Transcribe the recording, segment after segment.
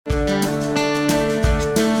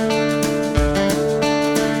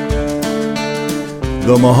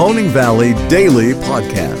the Mahoning Valley Daily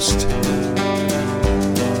Podcast.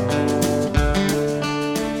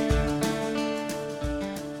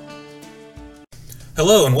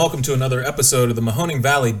 Hello and welcome to another episode of the Mahoning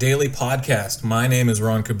Valley Daily Podcast. My name is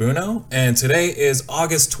Ron Cabuno and today is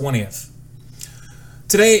August 20th.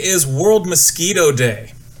 Today is World Mosquito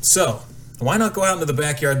Day. So, why not go out into the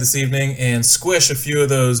backyard this evening and squish a few of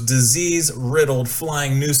those disease-riddled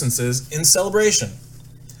flying nuisances in celebration?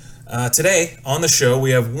 Today, on the show,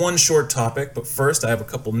 we have one short topic, but first I have a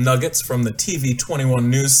couple nuggets from the TV21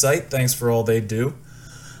 news site. Thanks for all they do.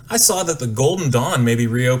 I saw that the Golden Dawn may be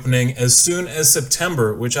reopening as soon as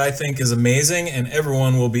September, which I think is amazing, and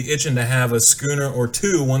everyone will be itching to have a schooner or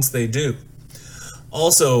two once they do.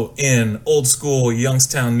 Also, in old school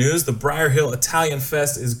Youngstown news, the Briar Hill Italian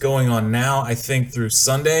Fest is going on now, I think through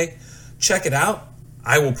Sunday. Check it out.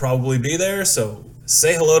 I will probably be there, so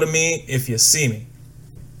say hello to me if you see me.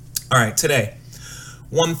 All right, today,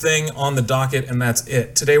 one thing on the docket, and that's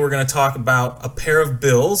it. Today we're going to talk about a pair of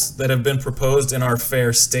bills that have been proposed in our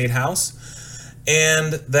fair state house,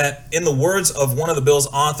 and that, in the words of one of the bill's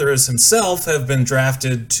authors himself, have been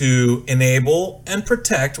drafted to enable and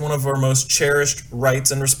protect one of our most cherished rights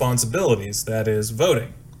and responsibilities, that is,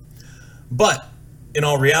 voting. But, in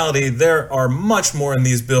all reality, there are much more in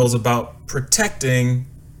these bills about protecting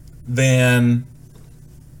than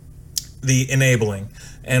the enabling,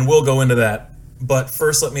 and we'll go into that. But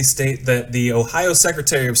first, let me state that the Ohio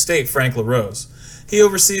Secretary of State, Frank LaRose, he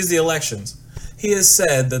oversees the elections. He has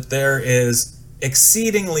said that there is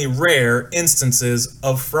exceedingly rare instances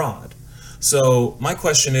of fraud. So my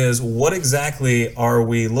question is, what exactly are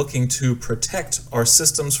we looking to protect our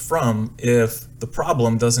systems from if the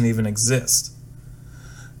problem doesn't even exist?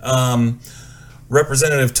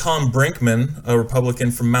 Representative Tom Brinkman, a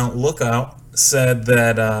Republican from Mount Lookout, said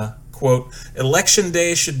that, quote, "Election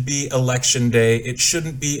day should be election day. It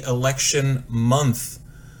shouldn't be election month."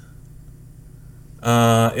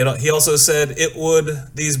 He also said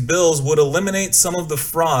these bills would eliminate some of the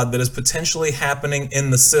fraud that is potentially happening in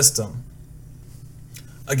the system.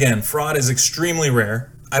 Again, fraud is extremely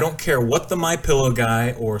rare. I don't care what the MyPillow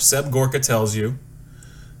guy or Seb Gorka tells you.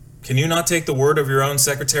 Can you not take the word of your own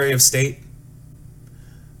Secretary of State?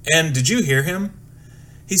 And did you hear him?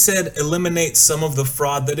 He said eliminate some of the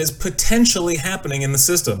fraud that is potentially happening in the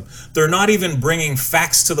system. They're not even bringing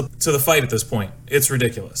facts to the fight at this point. It's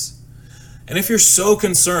ridiculous. And if you're so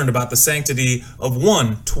concerned about the sanctity of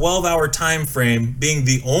one 12-hour time frame being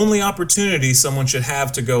the only opportunity someone should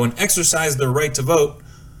have to go and exercise their right to vote,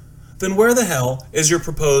 then where the hell is your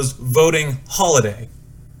proposed voting holiday?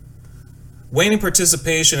 Waning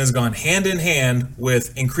participation has gone hand in hand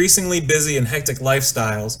with increasingly busy and hectic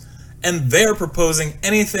lifestyles, and they're proposing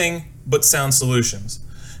anything but sound solutions.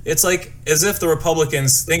 It's like as if the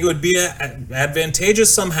Republicans think it would be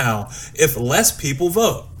advantageous somehow if less people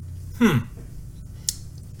vote.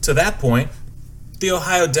 To that point, the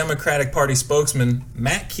Ohio Democratic Party spokesman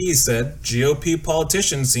Matt Keyes said GOP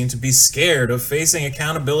politicians seem to be scared of facing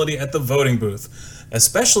accountability at the voting booth,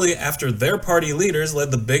 especially after their party leaders led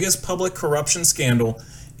the biggest public corruption scandal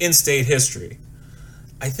in state history.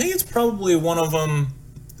 I think it's probably one of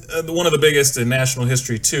the biggest in national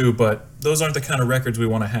history too, but those aren't the kind of records we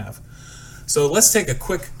want to have. So let's take a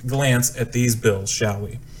quick glance at these bills, shall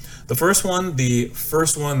we? The first one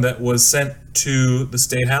that was sent to the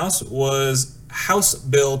State House was House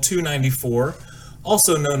Bill 294,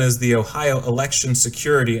 also known as the Ohio Election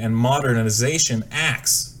Security and Modernization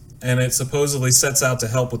Acts, and it supposedly sets out to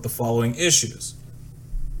help with the following issues.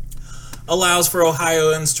 Allows for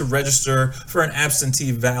Ohioans to register for an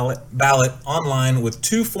absentee ballot online with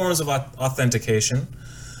two forms of authentication.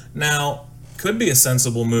 Now, could be a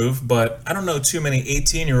sensible move, but I don't know too many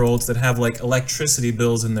 18-year-olds that have like electricity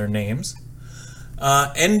bills in their names.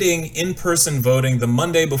 Ending in-person voting the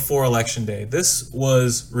Monday before Election Day. This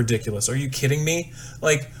was ridiculous. Are you kidding me?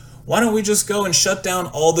 Like, why don't we just go and shut down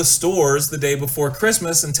all the stores the day before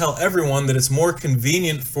Christmas and tell everyone that it's more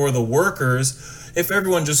convenient for the workers if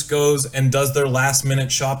everyone just goes and does their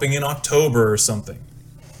last-minute shopping in October or something?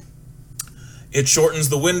 It shortens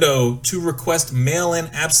the window to request mail-in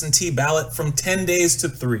absentee ballot from 10 days to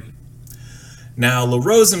 3. Now,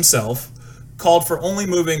 LaRose himself called for only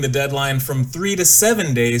moving the deadline from 3 to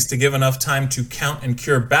 7 days to give enough time to count and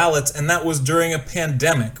cure ballots, and that was during a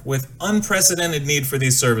pandemic with unprecedented need for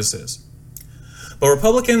these services. But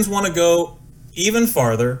Republicans want to go even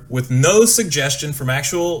farther with no suggestion from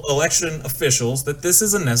actual election officials that this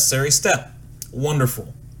is a necessary step.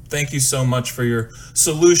 Wonderful. Thank you so much for your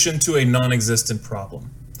solution to a non-existent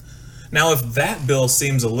problem. Now, if that bill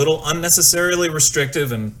seems a little unnecessarily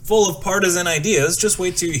restrictive and full of partisan ideas, just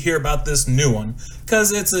wait till you hear about this new one,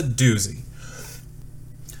 because it's a doozy.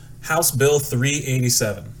 House Bill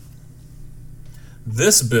 387.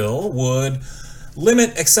 This bill would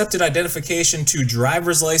limit accepted identification to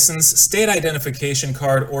driver's license, state identification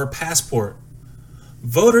card, or passport.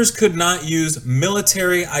 Voters could not use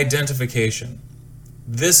military identification.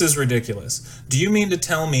 This is ridiculous. Do you mean to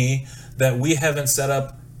tell me that we haven't set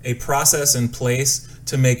up a process in place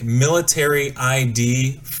to make military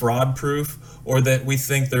ID fraud-proof, or that we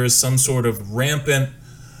think there is some sort of rampant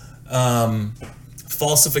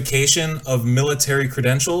falsification of military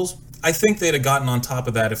credentials? I think they'd have gotten on top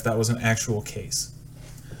of that if that was an actual case.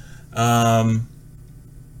 So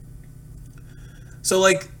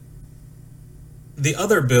like the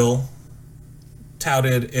other bill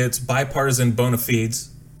touted its bipartisan bona fides,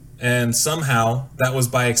 and somehow that was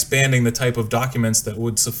by expanding the type of documents that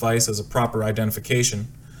would suffice as a proper identification.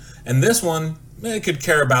 And this one, it could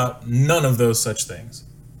care about none of those such things.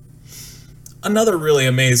 Another really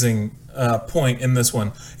amazing point in this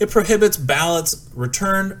one, it prohibits ballots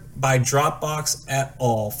returned by drop box at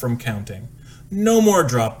all from counting. No more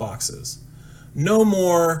drop boxes. No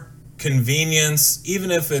more convenience,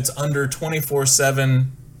 even if it's under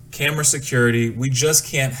 24/7 camera security. We just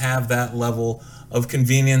can't have that level of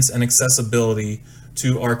convenience and accessibility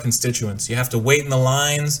to our constituents. You have to wait in the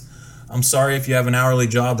lines. I'm sorry if you have an hourly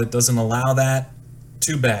job that doesn't allow that.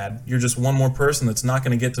 Too bad. You're just one more person that's not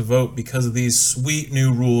going to get to vote because of these sweet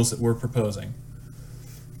new rules that we're proposing.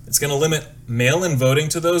 It's going to limit mail-in voting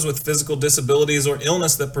to those with physical disabilities or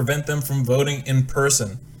illness that prevent them from voting in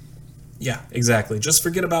person. Yeah, exactly. Just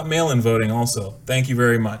forget about mail-in voting also. Thank you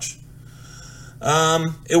very much.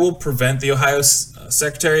 It will prevent the Ohio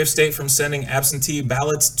Secretary of State from sending absentee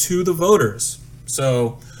ballots to the voters.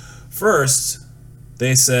 So, first,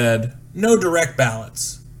 they said no direct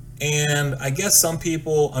ballots. And I guess some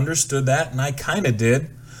people understood that, and I kind of did.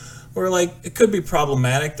 Or like, it could be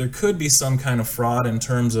problematic. There could be some kind of fraud in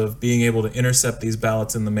terms of being able to intercept these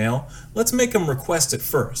ballots in the mail. Let's make them request it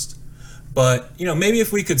first. But, maybe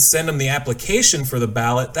if we could send them the application for the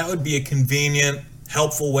ballot, that would be a convenient,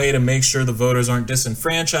 helpful way to make sure the voters aren't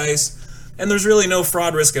disenfranchised, and there's really no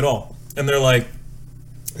fraud risk at all. And they're like,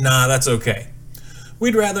 nah, that's okay.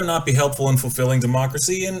 We'd rather not be helpful in fulfilling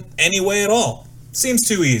democracy in any way at all. Seems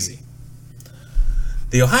too easy.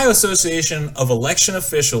 The Ohio Association of Election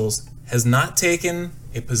Officials has not taken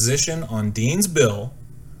a position on Dean's bill,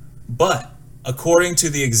 but according to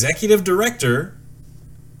the executive director,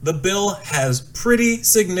 the bill has pretty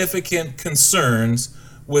significant concerns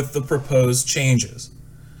with the proposed changes.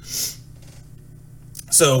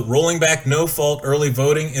 So, rolling back no-fault early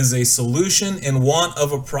voting is a solution in want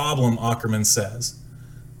of a problem, Ackerman says.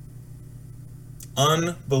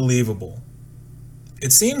 Unbelievable.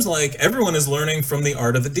 It seems like everyone is learning from the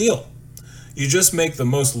art of the deal. You just make the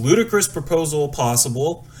most ludicrous proposal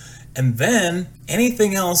possible, and then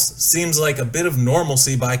anything else seems like a bit of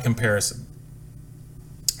normalcy by comparison.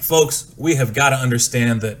 Folks, we have got to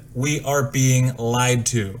understand that we are being lied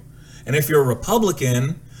to. And if you're a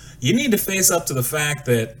Republican, you need to face up to the fact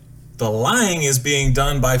that the lying is being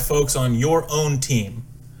done by folks on your own team.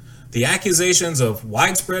 The accusations of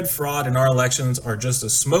widespread fraud in our elections are just a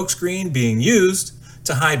smokescreen being used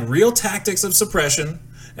to hide real tactics of suppression,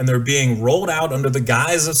 and they're being rolled out under the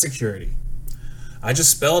guise of security. I just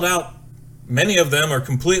spelled out many of them are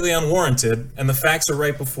completely unwarranted, and the facts are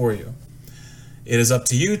right before you. It is up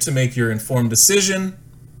to you to make your informed decision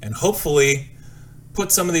and hopefully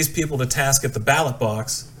put some of these people to task at the ballot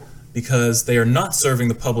box because they are not serving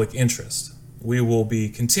the public interest. We will be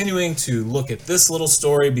continuing to look at this little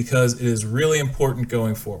story because it is really important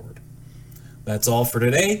going forward. That's all for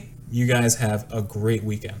today. You guys have a great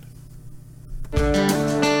weekend.